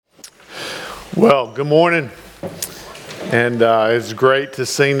Well, good morning. And it's great to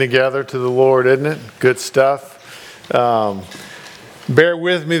sing together to the Lord, isn't it? Good stuff. Bear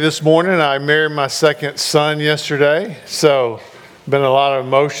with me this morning. I married my second son yesterday, so been a lot of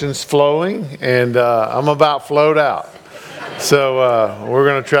emotions flowing, and I'm about flowed out. So we're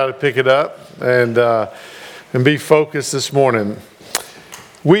going to try to pick it up and be focused this morning.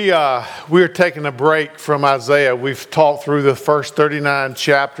 We are taking a break from Isaiah. We've talked through the first 39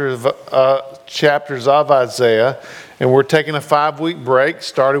 chapters of Isaiah, and we're taking a 5-week break.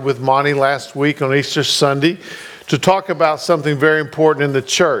 Started with Monty last week on Easter Sunday to talk about something very important in the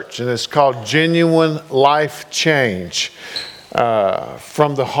church, and it's called genuine life change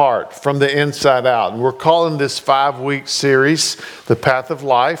from the heart, from the inside out. And we're calling this 5-week series The Path of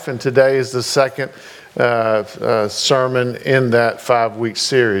Life, and today is the second sermon in that 5-week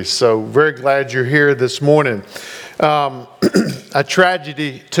series. So very glad you're here this morning. A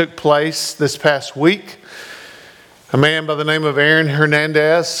tragedy took place this past week. A man by the name of Aaron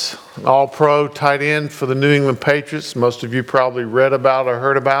Hernandez, an all-pro tight end for the New England Patriots, most of you probably read about or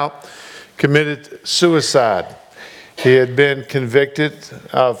heard about, committed suicide. He had been convicted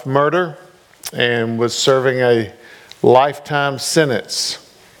of murder and was serving a lifetime sentence.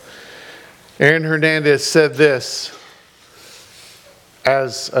 Aaron Hernandez said this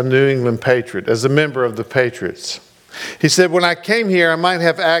as a New England Patriot, as a member of the Patriots. He said, "When I came here, I might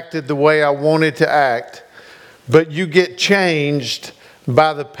have acted the way I wanted to act, but you get changed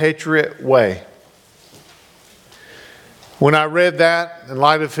by the Patriot way." When I read that, in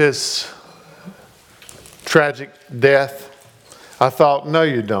light of his tragic death, I thought, no,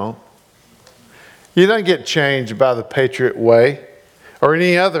 you don't. You don't get changed by the Patriot way or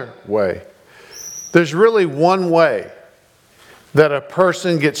any other way. There's really one way that a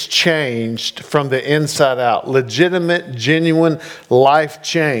person gets changed from the inside out. Legitimate, genuine life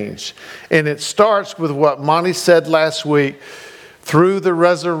change. And it starts with what Monty said last week, through the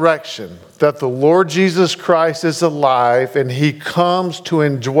resurrection, that the Lord Jesus Christ is alive and He comes to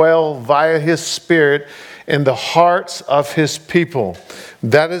indwell via His Spirit in the hearts of His people.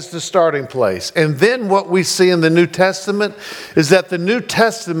 That is the starting place. And then what we see in the New Testament is that the New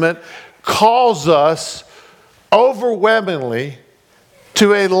Testament calls us overwhelmingly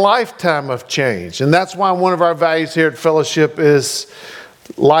to a lifetime of change. And that's why one of our values here at Fellowship is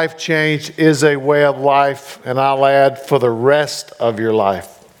life change is a way of life, and I'll add, for the rest of your life.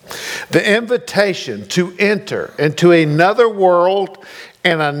 The invitation to enter into another world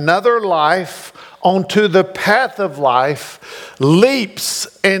and another life onto the path of life leaps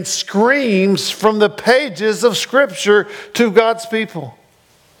and screams from the pages of Scripture to God's people.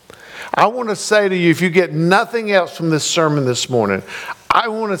 I want to say to you, if you get nothing else from this sermon this morning, I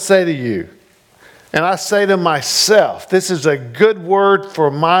want to say to you, and I say to myself, this is a good word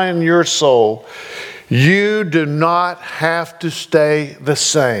for mine and your soul. You do not have to stay the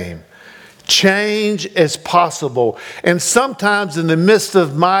same. Change is possible. And sometimes in the midst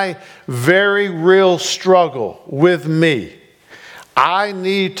of my very real struggle with me, I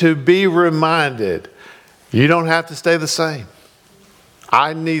need to be reminded, you don't have to stay the same.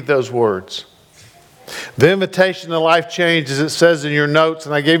 I need those words. The invitation to life change, as it says in your notes,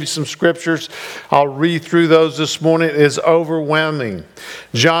 and I gave you some scriptures, I'll read through those this morning, is overwhelming.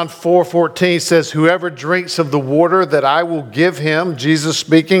 John 4:14 says, "Whoever drinks of the water that I will give him," Jesus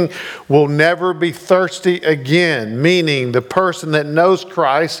speaking, "will never be thirsty again," meaning the person that knows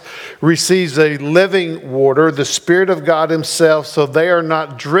Christ receives a living water, the Spirit of God Himself, so they are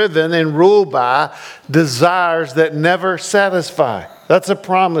not driven and ruled by desires that never satisfy. That's a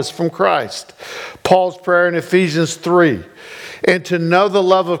promise from Christ. Paul's prayer in Ephesians 3, "And to know the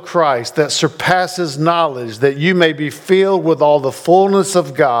love of Christ that surpasses knowledge, that you may be filled with all the fullness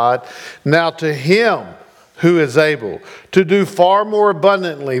of God. Now to Him who is able to do far more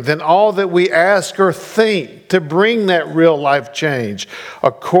abundantly than all that we ask or think, to bring that real life change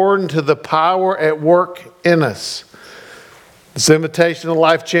according to the power at work in us." This invitation to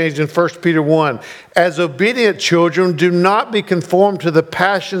life change in 1 Peter 1. "As obedient children, do not be conformed to the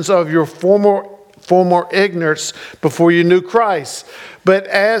passions of your former ignorance before you knew Christ. But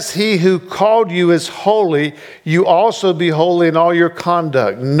as He who called you is holy, you also be holy in all your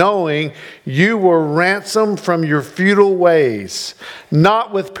conduct, knowing you were ransomed from your futile ways,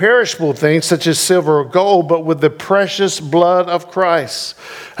 not with perishable things such as silver or gold, but with the precious blood of Christ."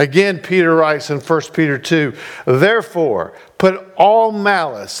 Again, Peter writes in 1 Peter 2, "Therefore, put all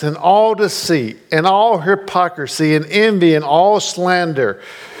malice and all deceit and all hypocrisy and envy and all slander.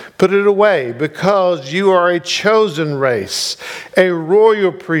 Put it away, because you are a chosen race, a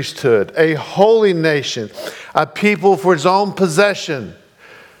royal priesthood, a holy nation, a people for His own possession,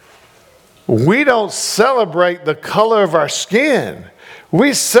 We don't celebrate the color of our skin.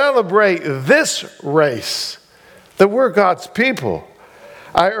 We celebrate this race, that we're God's people.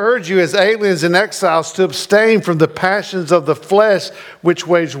 I urge you as aliens and exiles to abstain from the passions of the flesh which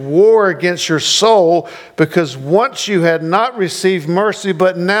wage war against your soul, because once you had not received mercy,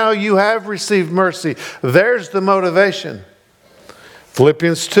 but now you have received mercy. There's the motivation.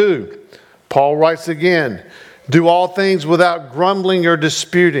 Philippians 2, Paul writes again, do all things without grumbling or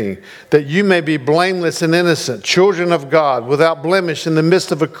disputing, that you may be blameless and innocent, children of God, without blemish in the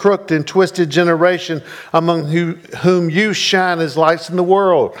midst of a crooked and twisted generation, among whom you shine as lights in the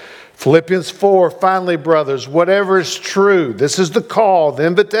world. Philippians 4, finally, brothers, whatever is true, this is the call, the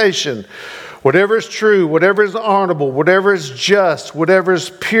invitation. Whatever is true, whatever is honorable, whatever is just, whatever is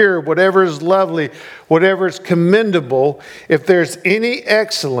pure, whatever is lovely, whatever is commendable, if there's any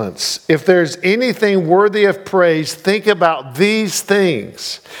excellence, if there's anything worthy of praise, think about these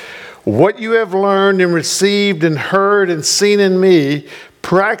things. What you have learned and received and heard and seen in me,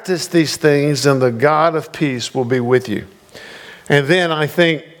 practice these things, and the God of peace will be with you. And then I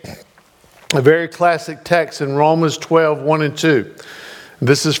think a very classic text in Romans 12, 1 and 2.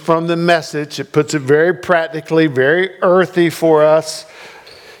 This is from the Message. It puts it very practically, very earthy for us.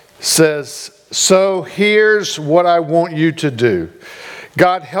 It says, so here's what I want you to do.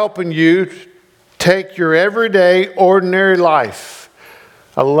 God helping you take your everyday, ordinary life.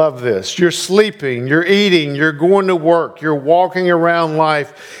 I love this. You're sleeping, you're eating, you're going to work, you're walking around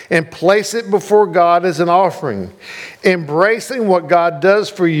life, and place it before God as an offering. Embracing what God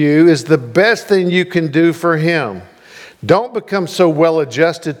does for you is the best thing you can do for Him. Don't become so well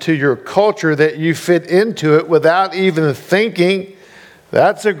adjusted to your culture that you fit into it without even thinking.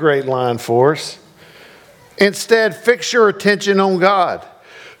 That's a great line for us. Instead, fix your attention on God,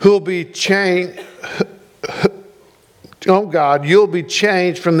 who'll be changed. On God, you'll be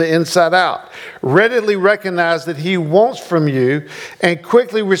changed from the inside out. Readily recognize that He wants from you and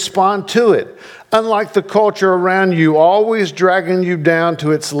quickly respond to it. Unlike the culture around you, always dragging you down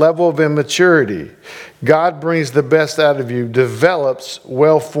to its level of immaturity, God brings the best out of you, develops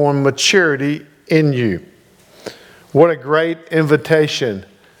well-formed maturity in you. What a great invitation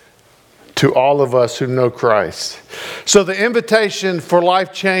to all of us who know Christ. So the invitation for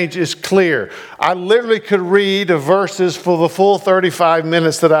life change is clear. I literally could read the verses for the full 35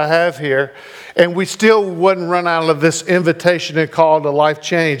 minutes that I have here, and we still wouldn't run out of this invitation and call to life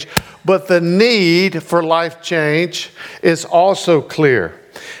change. But the need for life change is also clear.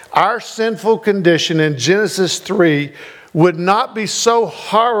 Our sinful condition in Genesis 3 would not be so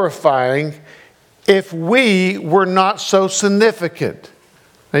horrifying if we were not so significant.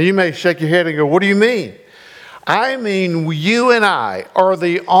 Now you may shake your head and go, what do you mean? I mean, you and I are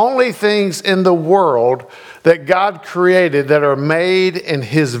the only things in the world that God created that are made in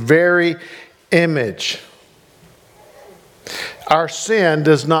His very image. Our sin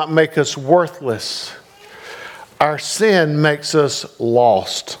does not make us worthless. Our sin makes us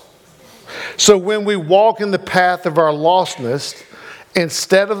lost. So when we walk in the path of our lostness,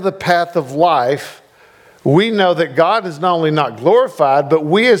 instead of the path of life, we know that God is not only not glorified, but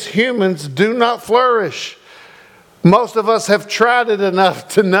we as humans do not flourish. Most of us have tried it enough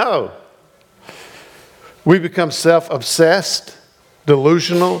to know. We become self-obsessed,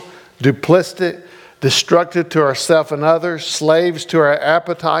 delusional, duplicitous, destructive to ourselves and others, slaves to our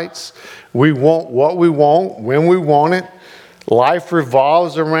appetites. We want what we want when we want it. Life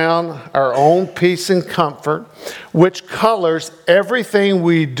revolves around our own peace and comfort, which colors everything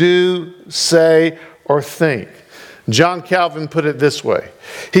we do, say, or think. John Calvin put it this way.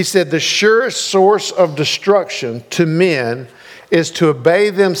 He said, the surest source of destruction to men is to obey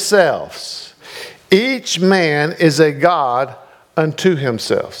themselves. Each man is a god unto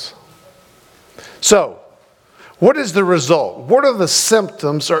himself. So, what is the result? What are the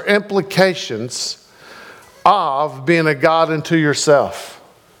symptoms or implications of being a god unto yourself?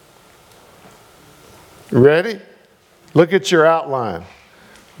 Ready? Look at your outline.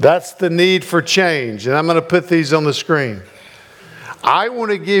 That's the need for change. And I'm going to put these on the screen. I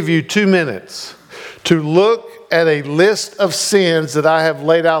want to give you 2 minutes to look at a list of sins that I have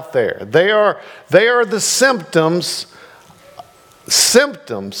laid out there. They are the symptoms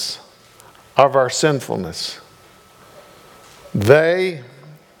of our sinfulness. And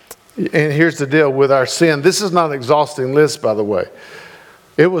here's the deal with our sin. This is not an exhausting list, by the way.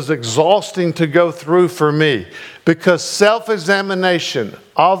 It was exhausting to go through for me because self-examination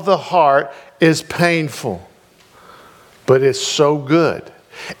of the heart is painful, but it's so good.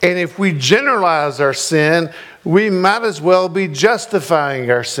 And if we generalize our sin, we might as well be justifying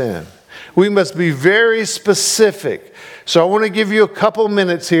our sin. We must be very specific. So I want to give you a couple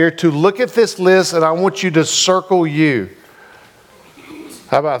minutes here to look at this list, and I want you to circle you.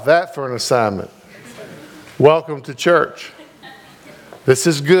 How about that for an assignment? Welcome to church. This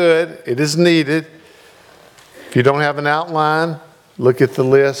is good. It is needed. If you don't have an outline, look at the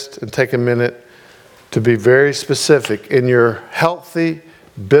list and take a minute to be very specific in your healthy,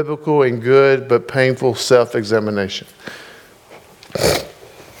 biblical, and good but painful self-examination.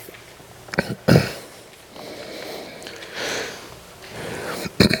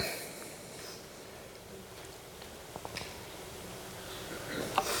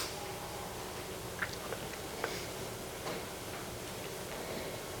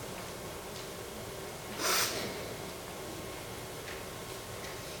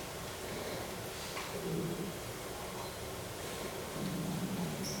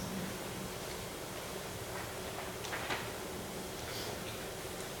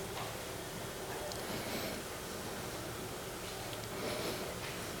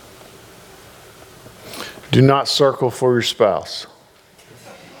 Do not circle for your spouse.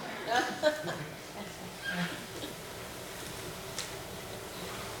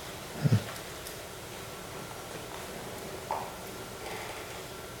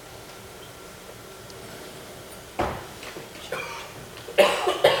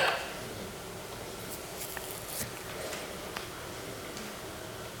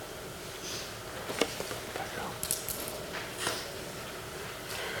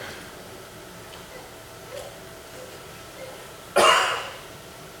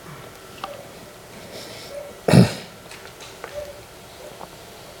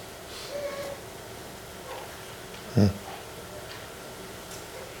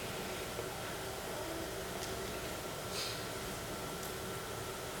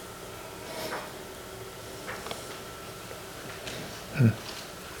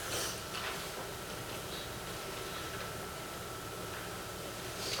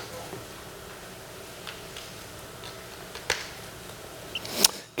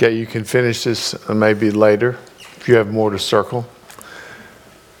 Okay, you can finish this maybe later if you have more to circle.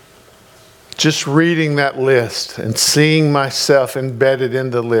 Just reading that list and seeing myself embedded in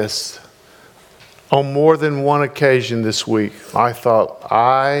the list on more than one occasion this week, I thought,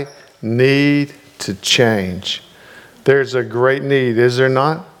 I need to change. There's a great need, is there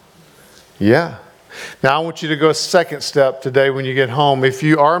not? Yeah. Now I want you to go a second step today when you get home. If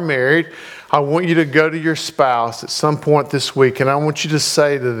you are married, I want you to go to your spouse at some point this week, and I want you to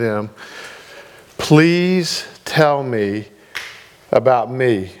say to them, please tell me about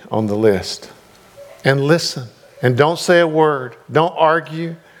me on the list. And listen. And don't say a word. Don't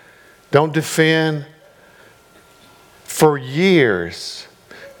argue. Don't defend. For years,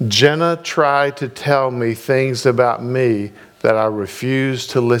 Jenna tried to tell me things about me that I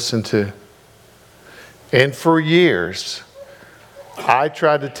refused to listen to. And for years, I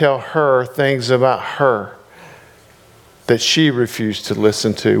tried to tell her things about her that she refused to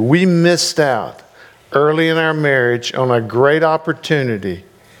listen to. We missed out early in our marriage on a great opportunity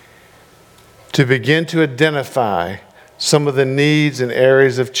to begin to identify some of the needs and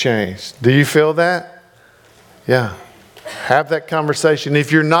areas of change. Do you feel that? Yeah. Have that conversation.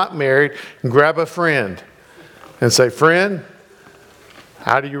 If you're not married, grab a friend and say, friend,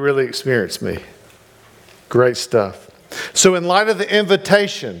 how do you really experience me? Great stuff. So in light of the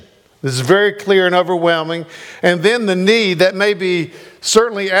invitation, this is very clear and overwhelming, and then the need that may be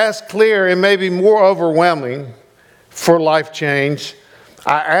certainly as clear and maybe more overwhelming for life change,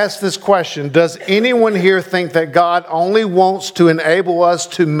 I ask this question, does anyone here think that God only wants to enable us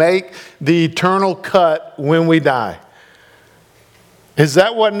to make the eternal cut when we die? Is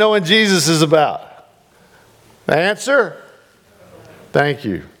that what knowing Jesus is about? The answer? Thank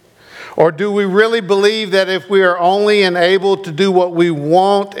you. Or do we really believe that if we are only enabled to do what we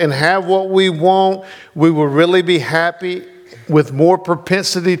want and have what we want, we will really be happy with more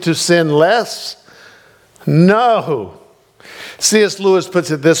propensity to sin less? No. C.S. Lewis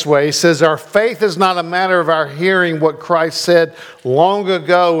puts it this way. He says, our faith is not a matter of our hearing what Christ said long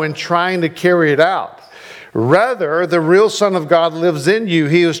ago and trying to carry it out. Rather, the real Son of God lives in you.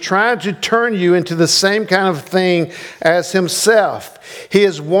 He is trying to turn you into the same kind of thing as himself. He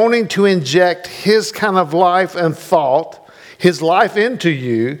is wanting to inject his kind of life and thought, his life into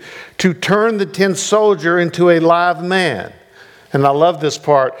you, to turn the tin soldier into a live man. And I love this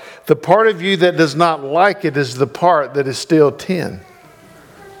part. The part of you that does not like it is the part that is still tin.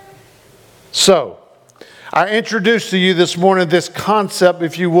 So, I introduced to you this morning this concept,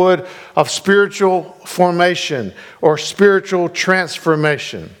 if you would, of spiritual formation or spiritual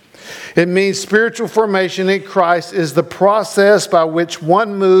transformation. It means spiritual formation in Christ is the process by which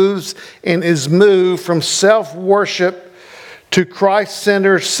one moves and is moved from self-worship to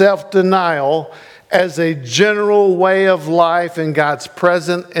Christ-centered self-denial as a general way of life in God's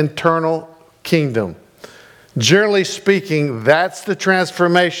present eternal kingdom. Generally speaking, that's the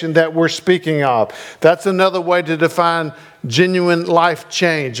transformation that we're speaking of. That's another way to define genuine life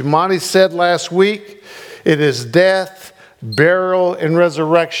change. Monty said last week, it is death, burial, and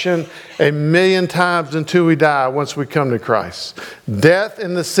resurrection 1,000,000 times until we die once we come to Christ. Death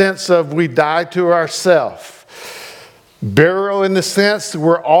in the sense of we die to ourselves. Burial in the sense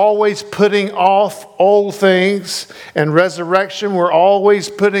we're always putting off old things. And resurrection, we're always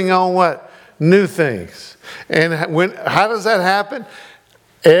putting on what? New things. And how does that happen?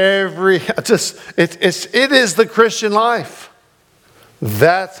 It is the Christian life.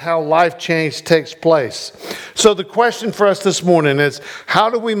 That's how life change takes place. So the question for us this morning is, how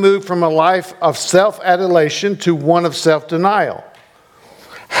do we move from a life of self-adulation to one of self-denial?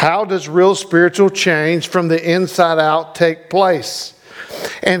 How does real spiritual change from the inside out take place?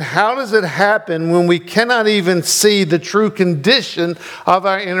 And how does it happen when we cannot even see the true condition of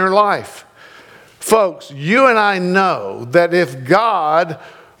our inner life? Folks, you and I know that if God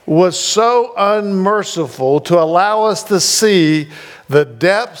was so unmerciful to allow us to see the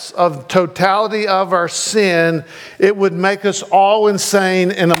depths of totality of our sin, it would make us all insane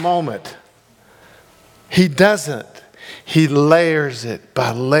in a moment. He doesn't. He layers it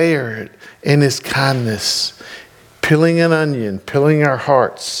by layer it in His kindness, peeling an onion, peeling our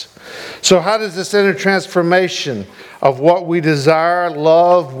hearts. So how does this inner transformation of what we desire,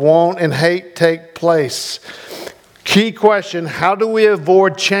 love, want, and hate take place? Key question, how do we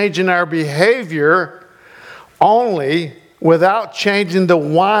avoid changing our behavior only without changing the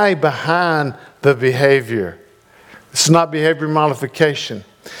why behind the behavior? It's not behavior modification.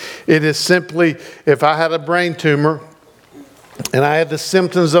 It is simply, if I had a brain tumor and I had the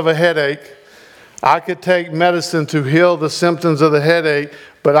symptoms of a headache, I could take medicine to heal the symptoms of the headache,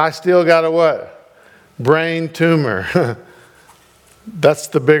 but I still got a what? Brain tumor. That's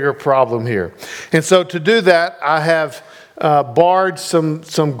the bigger problem here. And so to do that, I have borrowed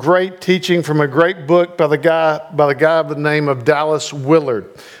some great teaching from a great book by the guy by the name of Dallas Willard.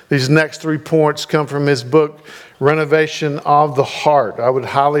 These next 3 points come from his book, Renovation of the Heart. I would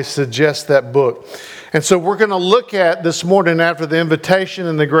highly suggest that book. And so we're going to look at this morning, after the invitation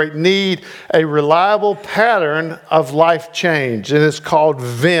and the great need, a reliable pattern of life change. And it's called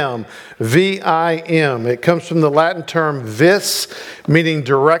VIM, V-I-M. It comes from the Latin term vis, meaning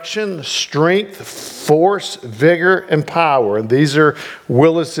direction, strength, force, vigor, and power. And these are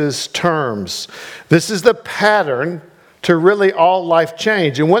Willis's terms. This is the pattern to really all life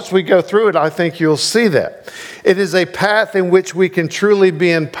change. And once we go through it, I think you'll see that. It is a path in which we can truly be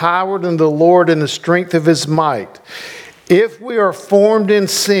empowered in the Lord and the strength of His might. If we are formed in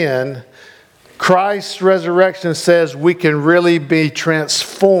sin, Christ's resurrection says we can really be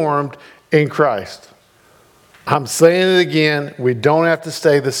transformed in Christ. I'm saying it again, we don't have to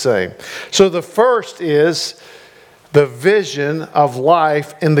stay the same. So the first is the vision of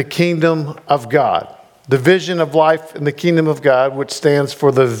life in the kingdom of God. The vision of life in the kingdom of God, which stands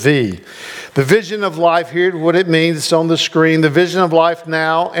for the V. The vision of life, here what it means, it's on the screen. The vision of life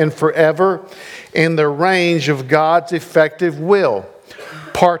now and forever in the range of God's effective will.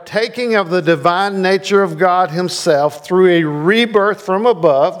 Partaking of the divine nature of God Himself through a rebirth from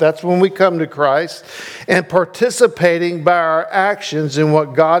above, that's when we come to Christ, and participating by our actions in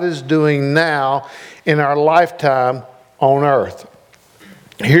what God is doing now in our lifetime on earth.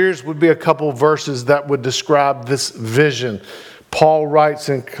 Here's would be a couple verses that would describe this vision. Paul writes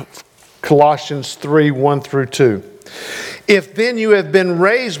in Colossians 3, 1 through 2. If then you have been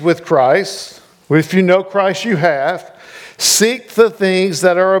raised with Christ, if you know Christ you have, seek the things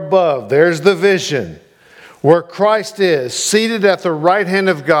that are above. There's the vision. Where Christ is, seated at the right hand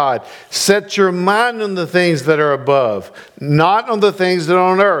of God. Set your mind on the things that are above, not on the things that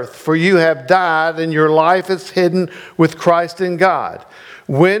are on earth. For you have died, and your life is hidden with Christ in God.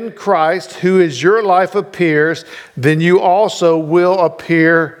 When Christ, who is your life, appears, then you also will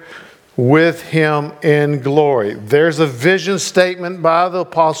appear with Him in glory. There's a vision statement by the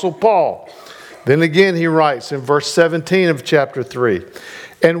Apostle Paul. Then again he writes in verse 17 of chapter 3,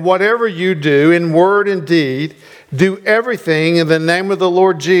 and whatever you do in word and deed, do everything in the name of the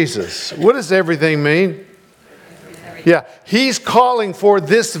Lord Jesus. What does everything mean? Yeah, he's calling for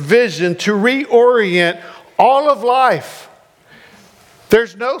this vision to reorient all of life.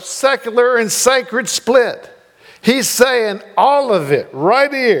 There's no secular and sacred split. He's saying all of it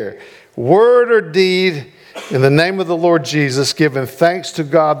right here, word or deed, in the name of the Lord Jesus, giving thanks to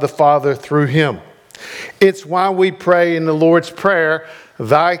God the Father through Him. It's why we pray in the Lord's Prayer,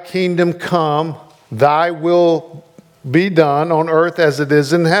 Thy kingdom come, Thy will be done on earth as it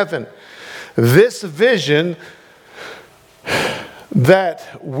is in heaven. This vision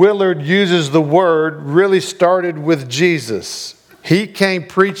that Willard uses the word really started with Jesus. He came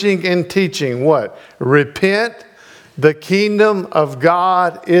preaching and teaching what? Repent, the kingdom of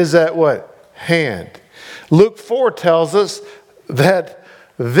God is at what? Hand. Luke 4 tells us that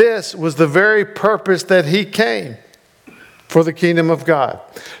this was the very purpose that he came, for the kingdom of God.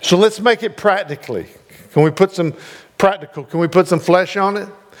 So let's make it practically. Can we put some flesh on it?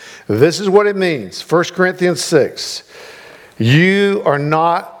 This is what it means. 1 Corinthians 6. You are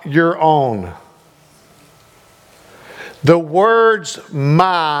not your own. The words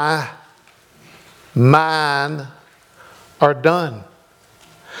my, mine are done.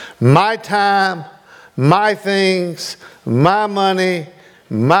 My time, my things, my money,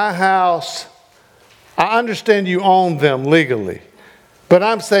 my house. I understand you own them legally, but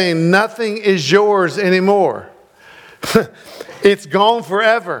I'm saying nothing is yours anymore. It's gone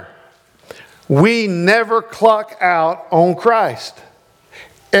forever. We never clock out on Christ.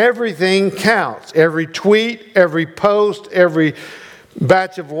 Everything counts. Every tweet, every post, every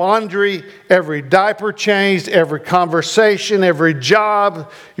batch of laundry, every diaper changed, every conversation, every job,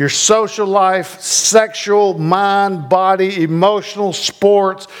 your social life, sexual, mind, body, emotional,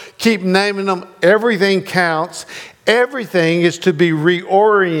 sports, keep naming them. Everything counts. Everything is to be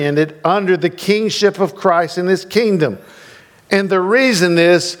reoriented under the kingship of Christ and His kingdom. And the reason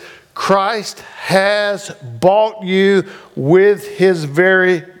is Christ has bought you with His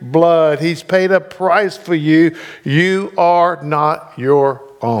very blood. He's paid a price for you. You are not your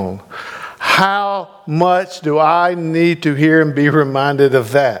own. How much do I need to hear and be reminded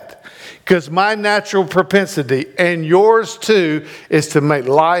of that? Because my natural propensity, and yours too, is to make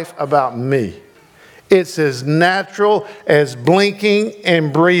life about me. It's as natural as blinking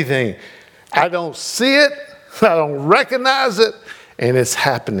and breathing. I don't see it, I don't recognize it, and it's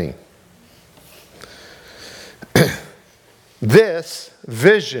happening. This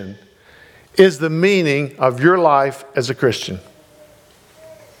vision is the meaning of your life as a Christian.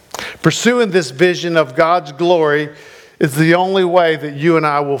 Pursuing this vision of God's glory is the only way that you and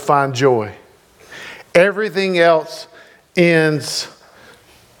I will find joy. Everything else ends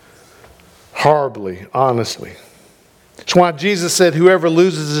horribly, honestly. That's why Jesus said, whoever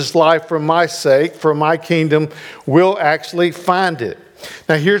loses his life for my sake, for my kingdom, will actually find it.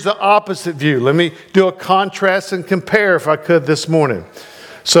 Now here's the opposite view. Let me do a contrast and compare if I could this morning.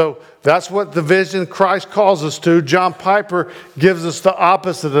 So that's what the vision Christ calls us to. John Piper gives us the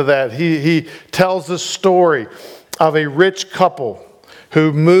opposite of that. He tells the story of a rich couple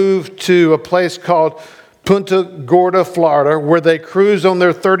who moved to a place called Punta Gorda, Florida, where they cruise on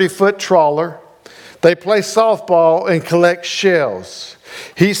their 30-foot trawler. They play softball and collect shells.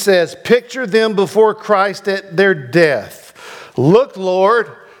 He says, picture them before Christ at their death. Look,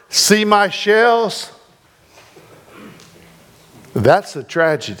 Lord, see my shells? That's a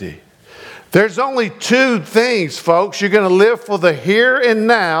tragedy. There's only two things, folks. You're going to live for the here and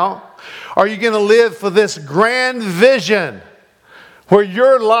now, or you're going to live for this grand vision where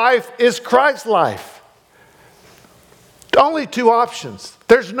your life is Christ's life. Only two options.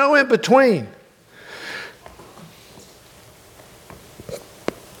 There's no in between.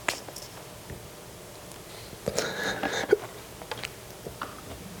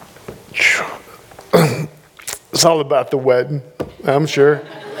 It's all about the wedding, I'm sure.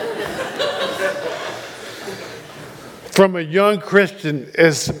 From a young Christian,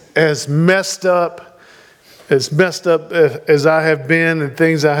 as messed up as I have been and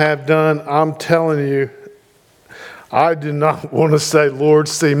things I have done, I'm telling you, I do not want to say, Lord,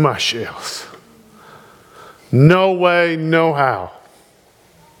 see my shells. No way, no how.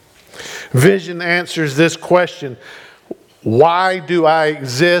 Vision answers this question. Why do I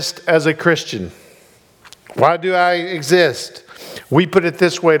exist as a Christian? Why do I exist? We put it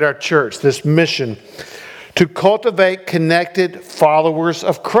this way at our church, this mission, to cultivate connected followers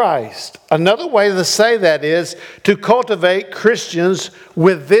of Christ. Another way to say that is to cultivate Christians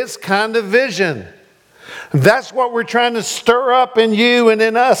with this kind of vision. That's what we're trying to stir up in you and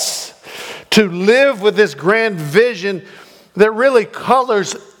in us, to live with this grand vision that really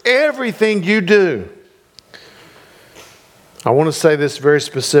colors everything you do. I want to say this very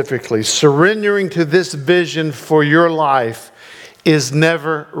specifically. Surrendering to this vision for your life is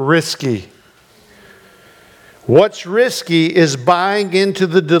never risky. What's risky is buying into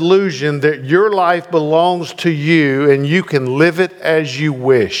the delusion that your life belongs to you and you can live it as you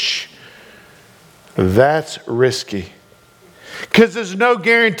wish. That's risky. Because there's no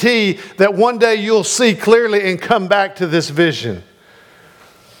guarantee that one day you'll see clearly and come back to this vision.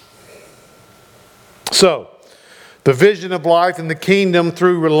 So, The vision of life in the kingdom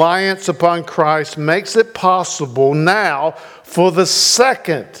through reliance upon Christ makes it possible now for the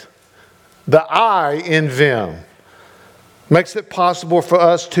second, the I in Vim, makes it possible for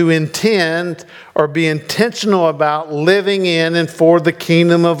us to intend or be intentional about living in and for the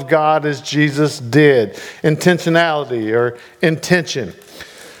kingdom of God as Jesus did. Intentionality or intention.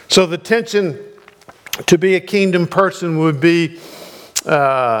 So the tension to be a kingdom person would be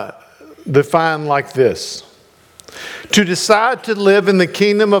defined like this. To decide to live in the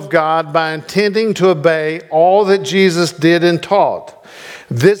kingdom of God by intending to obey all that Jesus did and taught.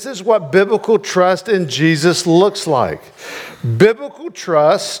 This is what biblical trust in Jesus looks like. Biblical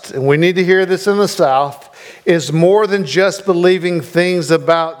trust, and we need to hear this in the South, is more than just believing things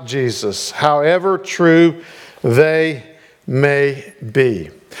about Jesus, however true they may be.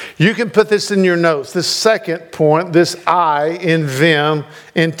 You can put this in your notes. This second point, this I in Vim,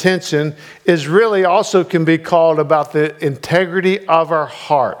 intention, is really also can be called about the integrity of our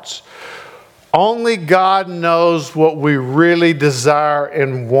hearts. Only God knows what we really desire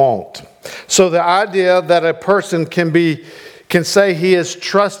and want. So the idea that a person can say he is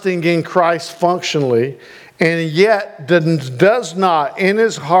trusting in Christ functionally and yet does not in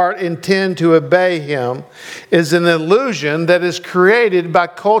his heart intend to obey him is an illusion that is created by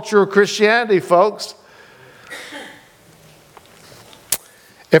cultural Christianity, folks.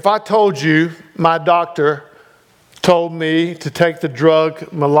 If I told you my doctor told me to take the drug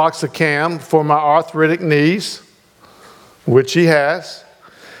meloxicam for my arthritic knees, which he has,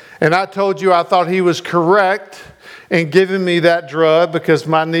 and I told you I thought he was correct in giving me that drug because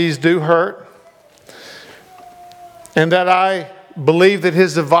my knees do hurt, and that I believed that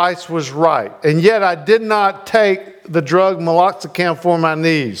his advice was right, and yet I did not take the drug meloxicam for my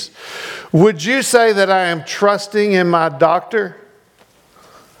knees, would you say that I am trusting in my doctor?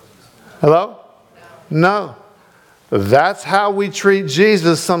 Hello? No. That's how we treat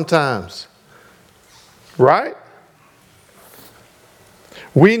Jesus sometimes. Right?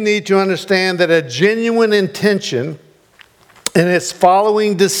 We need to understand that a genuine intention and its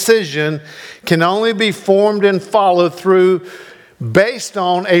following decision can only be formed and followed through based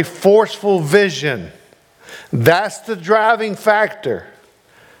on a forceful vision. That's the driving factor.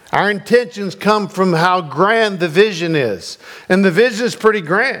 Our intentions come from how grand the vision is. And the vision is pretty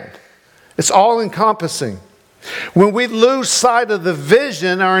grand. It's all-encompassing. When we lose sight of the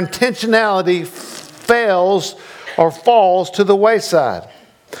vision, our intentionality fails or falls to the wayside.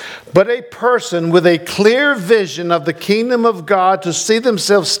 But a person with a clear vision of the kingdom of God to see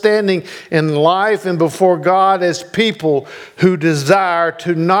themselves standing in life and before God as people who desire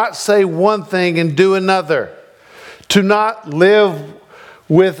to not say one thing and do another, to not live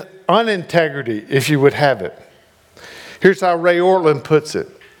with unintegrity, if you would have it. Here's how Ray Ortlund puts it.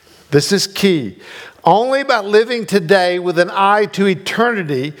 This is key. Only by living today with an eye to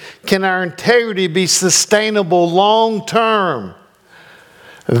eternity can our integrity be sustainable long term.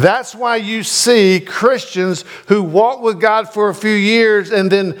 That's why you see Christians who walk with God for a few years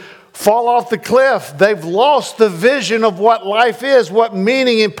and then fall off the cliff. They've lost the vision of what life is, what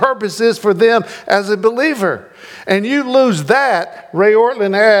meaning and purpose is for them as a believer. And you lose that, Ray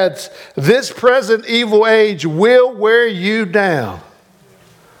Ortlund adds, this present evil age will wear you down.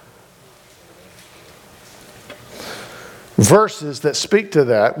 Verses that speak to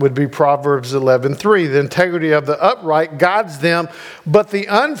that would be Proverbs 11:3. The integrity of the upright guides them, but the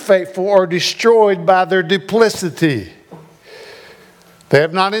unfaithful are destroyed by their duplicity. They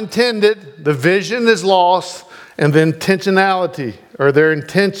have not intended, the vision is lost, and the intentionality or their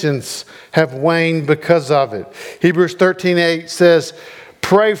intentions have waned because of it. Hebrews 13:8 says,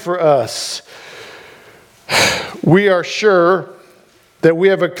 pray for us. We are sure that we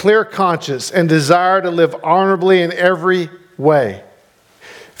have a clear conscience and desire to live honorably in every way.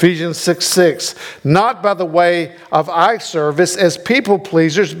 Ephesians 6:6, not by the way of eye service as people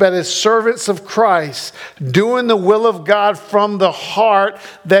pleasers, but as servants of Christ, doing the will of God from the heart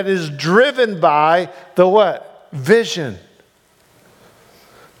that is driven by the what? Vision.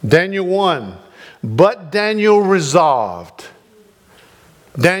 Daniel 1, but Daniel resolved.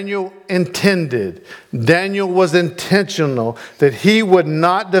 Daniel intended. Daniel was intentional that he would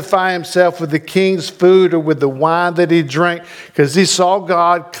not defile himself with the king's food or with the wine that he drank because he saw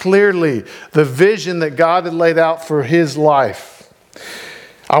God clearly, the vision that God had laid out for his life.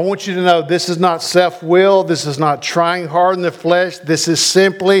 I want you to know this is not self-will. This is not trying hard in the flesh. This is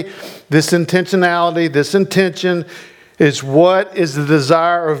simply this intentionality, this intention is what is the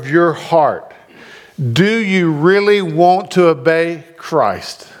desire of your heart. Do you really want to obey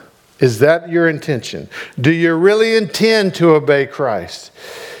Christ? Is that your intention? Do you really intend to obey Christ?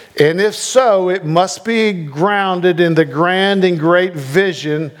 And if so, it must be grounded in the grand and great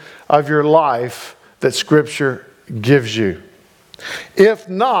vision of your life that Scripture gives you. If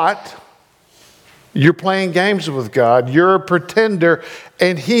not, you're playing games with God. You're a pretender,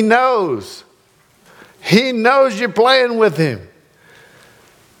 and He knows. He knows you're playing with Him.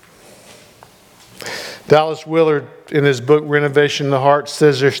 Dallas Willard, in his book Renovation of the Heart,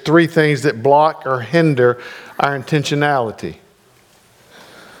 says there's 3 things that block or hinder our intentionality: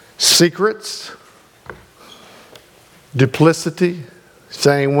 secrets, duplicity,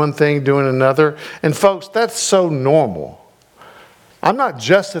 saying one thing, doing another. And folks, that's so normal. I'm not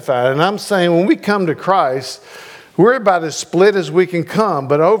justified, and I'm saying when we come to Christ, we're about as split as we can come.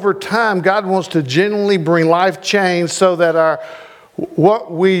 But over time, God wants to genuinely bring life change so that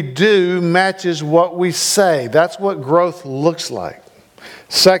what we do matches what we say. That's what growth looks like.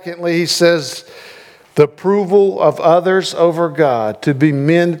 Secondly, he says, the approval of others over God, to be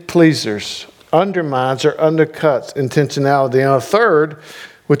men pleasers, undermines or undercuts intentionality. And a third,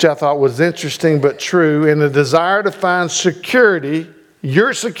 which I thought was interesting but true, in a desire to find security,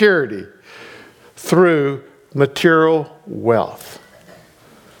 your security, through material wealth.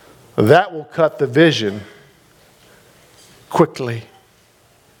 That will cut the vision quickly.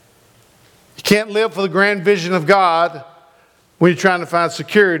 You can't live for the grand vision of God when you're trying to find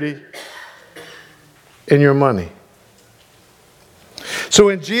security in your money. So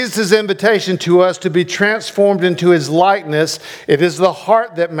in Jesus' invitation to us to be transformed into His likeness, it is the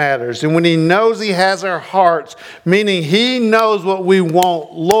heart that matters. And when He knows He has our hearts, meaning He knows what we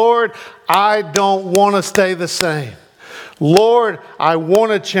want. Lord, I don't want to stay the same. Lord, I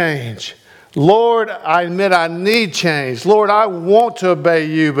want to change. Lord, I admit I need change. Lord, I want to obey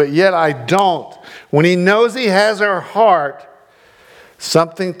You, but yet I don't. When He knows He has our heart,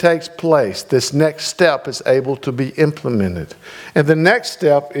 something takes place. This next step is able to be implemented. And the next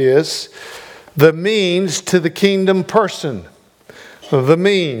step is the means to the kingdom person. The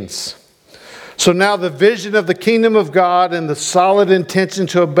means. So now the vision of the kingdom of God and the solid intention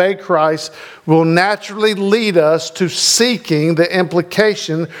to obey Christ will naturally lead us to seeking the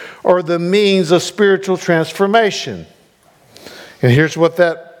implication or the means of spiritual transformation. And here's what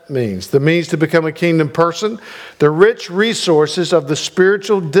that means. The means to become a kingdom person, the rich resources of the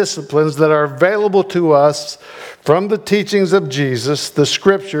spiritual disciplines that are available to us from the teachings of Jesus, the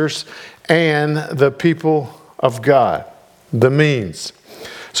Scriptures, and the people of God. The means.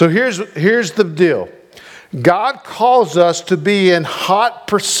 So here's the deal. God calls us to be in hot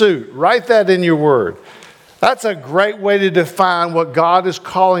pursuit. Write that in your word. That's a great way to define what God is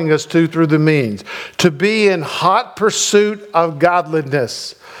calling us to through the means. To be in hot pursuit of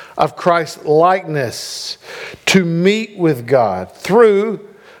godliness, of Christ's likeness, to meet with God through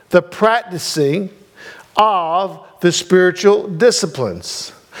the practicing of the spiritual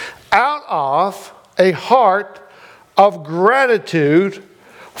disciplines. Out of a heart of gratitude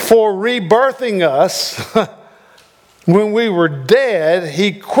for rebirthing us. When we were dead,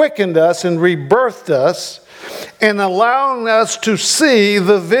 He quickened us and rebirthed us and allowing us to see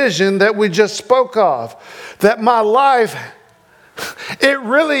the vision that we just spoke of. That my life, it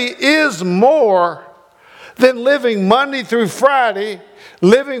really is more than living Monday through Friday,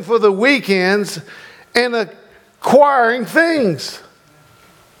 living for the weekends and acquiring things.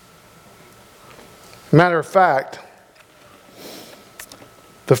 Matter of fact,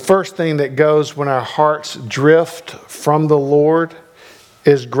 the first thing that goes when our hearts drift from the Lord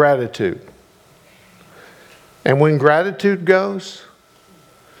is gratitude. And when gratitude goes,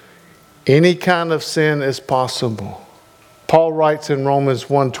 any kind of sin is possible. Paul writes in Romans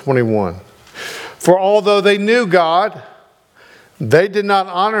 1:21, for although they knew God, they did not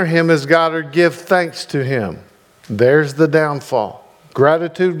honor Him as God or give thanks to Him. There's the downfall.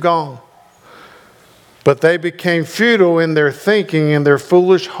 Gratitude gone. But they became futile in their thinking, and their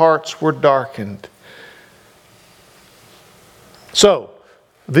foolish hearts were darkened. So,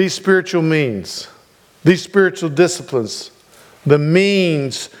 these spiritual means, these spiritual disciplines, the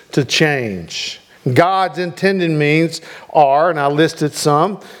means to change. God's intended means are, and I listed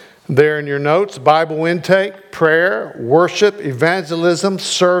some there in your notes, Bible intake, prayer, worship, evangelism,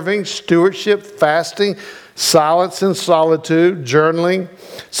 serving, stewardship, fasting, silence and solitude, journaling.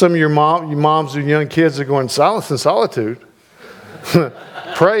 Some of your moms and young kids are going, silence and solitude?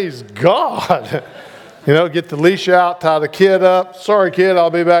 Praise God. You know, get the leash out, tie the kid up. Sorry, kid, I'll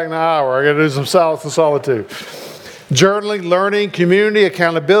be back in an hour. I got to do some silence and solitude. Journaling, learning, community,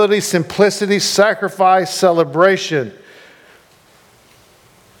 accountability, simplicity, sacrifice, celebration.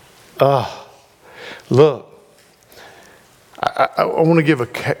 Look, I want to give a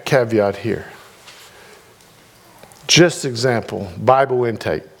caveat here. Just example, Bible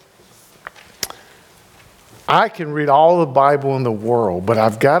intake. I can read all the Bible in the world, but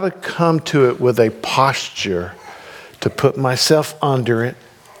I've got to come to it with a posture to put myself under it,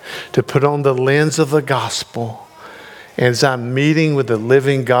 to put on the lens of the gospel as I'm meeting with the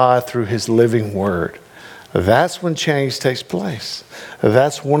living God through his living word. That's when change takes place.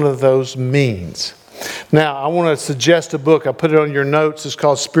 That's one of those means. Now, I want to suggest a book. I put it on your notes. It's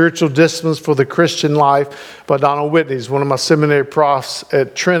called Spiritual Disciplines for the Christian Life by Donald Whitney. He's one of my seminary profs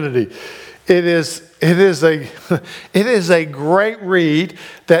at Trinity. It is a great read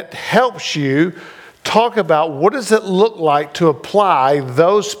that helps you talk about what does it look like to apply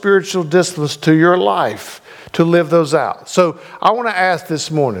those spiritual disciplines to your life, to live those out. So I want to ask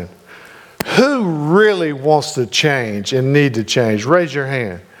this morning, who really wants to change and need to change? Raise your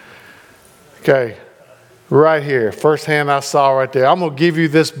hand. Okay, right here. First hand I saw right there. I'm going to give you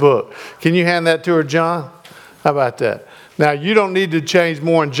this book. Can you hand that to her, John? How about that? Now, you don't need to change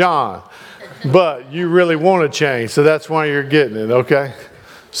more than John, but you really want to change, so that's why you're getting it, okay?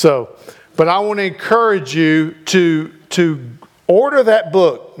 So, but I want to encourage you to order that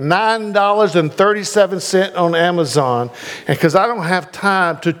book, $9.37 on Amazon, and because I don't have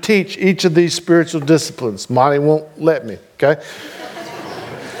time to teach each of these spiritual disciplines. Monty won't let me, okay?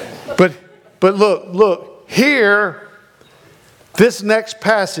 But look, here, this next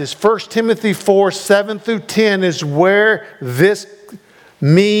passage, 1 Timothy 4, 7 through 10, is where this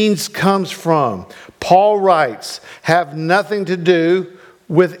means comes from. Paul writes, have nothing to do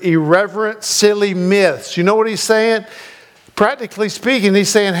with irreverent, silly myths. You know what he's saying? Practically speaking, he's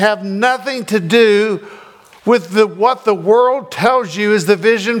saying have nothing to do with what the world tells you is the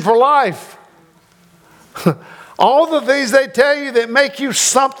vision for life. All the things they tell you that make you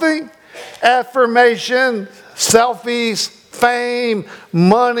something, affirmation, selfies, fame,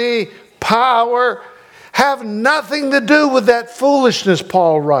 money, power, have nothing to do with that foolishness,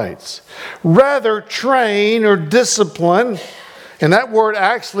 Paul writes. Rather, train or discipline, and that word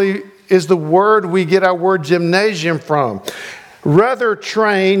actually is the word we get our word gymnasium from. Rather,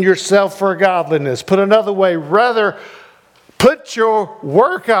 train yourself for godliness. Put another way, rather, put your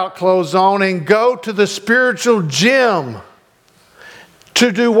workout clothes on and go to the spiritual gym.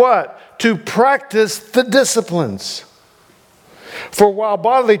 To do what? To practice the disciplines. For while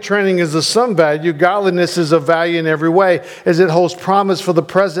bodily training is of some value, godliness is of value in every way, as it holds promise for the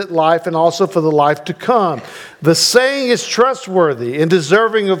present life and also for the life to come. The saying is trustworthy and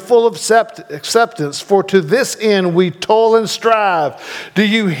deserving of full acceptance, for to this end we toil and strive. Do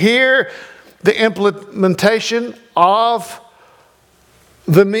you hear the implementation of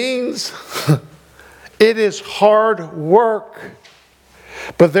the means? It is hard work.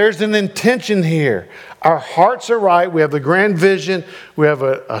 But there's an intention here. Our hearts are right. We have the grand vision. We have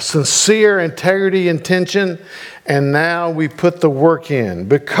a sincere integrity intention. And now we put the work in.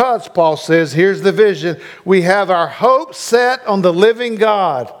 Because, Paul says, here's the vision. We have our hope set on the living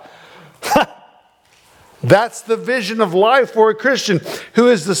God. That's the vision of life for a Christian, who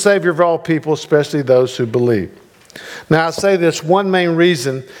is the Savior of all people, especially those who believe. Now, I say this, one main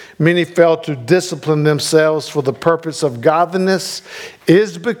reason many fail to discipline themselves for the purpose of godliness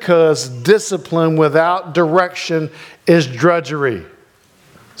is because discipline without direction is drudgery.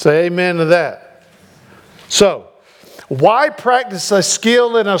 Say amen to that. So, why practice a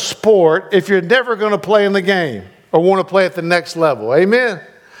skill in a sport if you're never going to play in the game or want to play at the next level? Amen.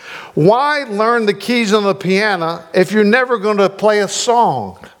 Why learn the keys on the piano if you're never going to play a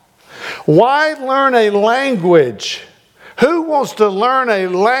song? Why learn a language? Who wants to learn a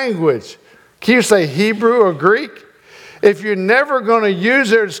language? Can you say Hebrew or Greek? If you're never going to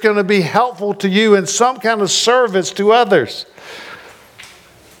use it, it's going to be helpful to you in some kind of service to others.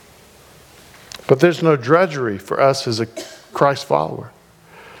 But there's no drudgery for us as a Christ follower.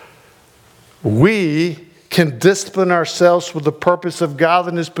 We can discipline ourselves for the purpose of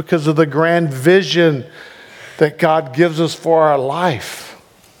godliness because of the grand vision that God gives us for our life.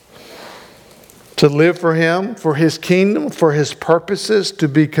 To live for Him, for His kingdom, for His purposes, to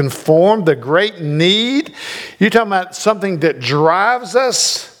be conformed, the great need. You're talking about something that drives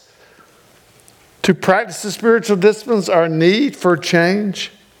us to practice the spiritual disciplines, our need for change.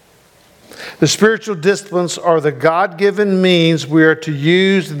 The spiritual disciplines are the God-given means we are to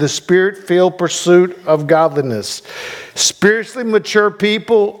use in the Spirit-filled pursuit of godliness. Spiritually mature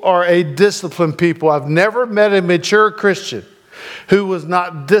people are a disciplined people. I've never met a mature Christian who was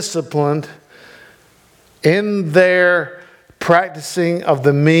not disciplined in their practicing of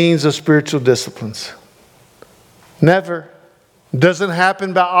the means of spiritual disciplines. Never. Doesn't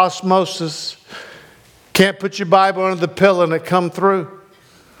happen by osmosis. Can't put your Bible under the pillow and it come through.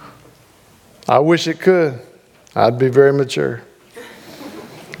 I wish it could. I'd be very mature.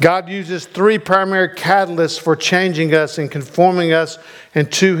 God uses three primary catalysts for changing us and conforming us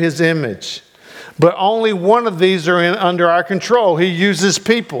into His image. But only one of these are under our control. He uses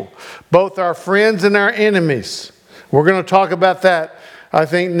people, both our friends and our enemies. We're going to talk about that, I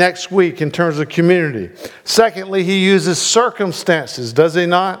think, next week in terms of community. Secondly, He uses circumstances, does He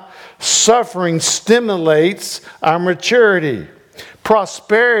not? Suffering stimulates our maturity.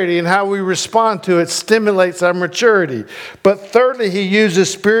 Prosperity and how we respond to it stimulates our maturity. But thirdly, He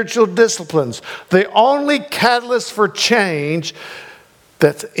uses spiritual disciplines, the only catalyst for change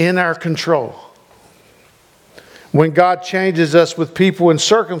that's in our control. When God changes us with people and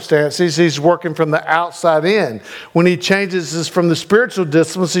circumstances, He's working from the outside in. When He changes us from the spiritual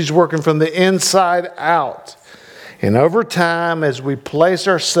disciplines, He's working from the inside out. And over time, as we place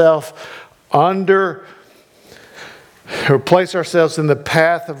ourselves in the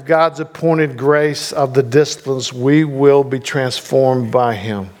path of God's appointed grace of the disciplines, we will be transformed by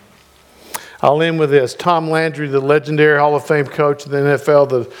Him. I'll end with this. Tom Landry, the legendary Hall of Fame coach of the NFL,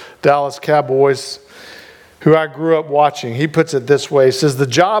 the Dallas Cowboys, who I grew up watching, he puts it this way. He says, the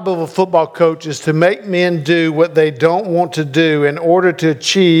job of a football coach is to make men do what they don't want to do in order to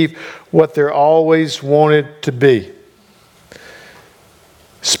achieve what they're always wanted to be.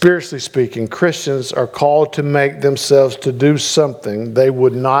 Spiritually speaking, Christians are called to make themselves to do something they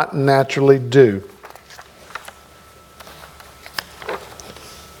would not naturally do.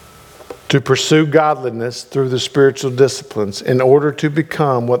 To pursue godliness through the spiritual disciplines in order to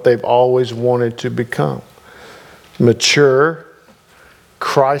become what they've always wanted to become. Mature,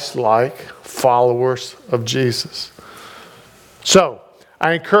 Christ-like followers of Jesus. So,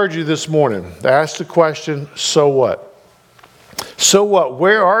 I encourage you this morning to ask the question, so what? So what?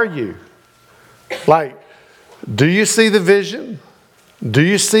 Where are you? Like, do you see the vision? Do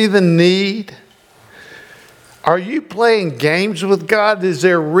you see the need? Are you playing games with God? Is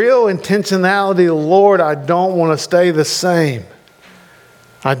there real intentionality? Lord, I don't want to stay the same.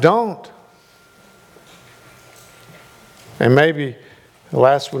 I don't. And maybe the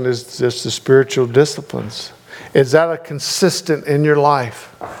last one is just the spiritual disciplines. Is that a consistent in your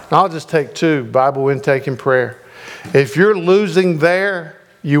life? And I'll just take two, Bible intake and prayer. If you're losing there,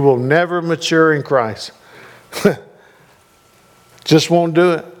 you will never mature in Christ. Just won't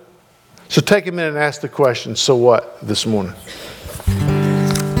do it. So take a minute and ask the question, so what, this morning?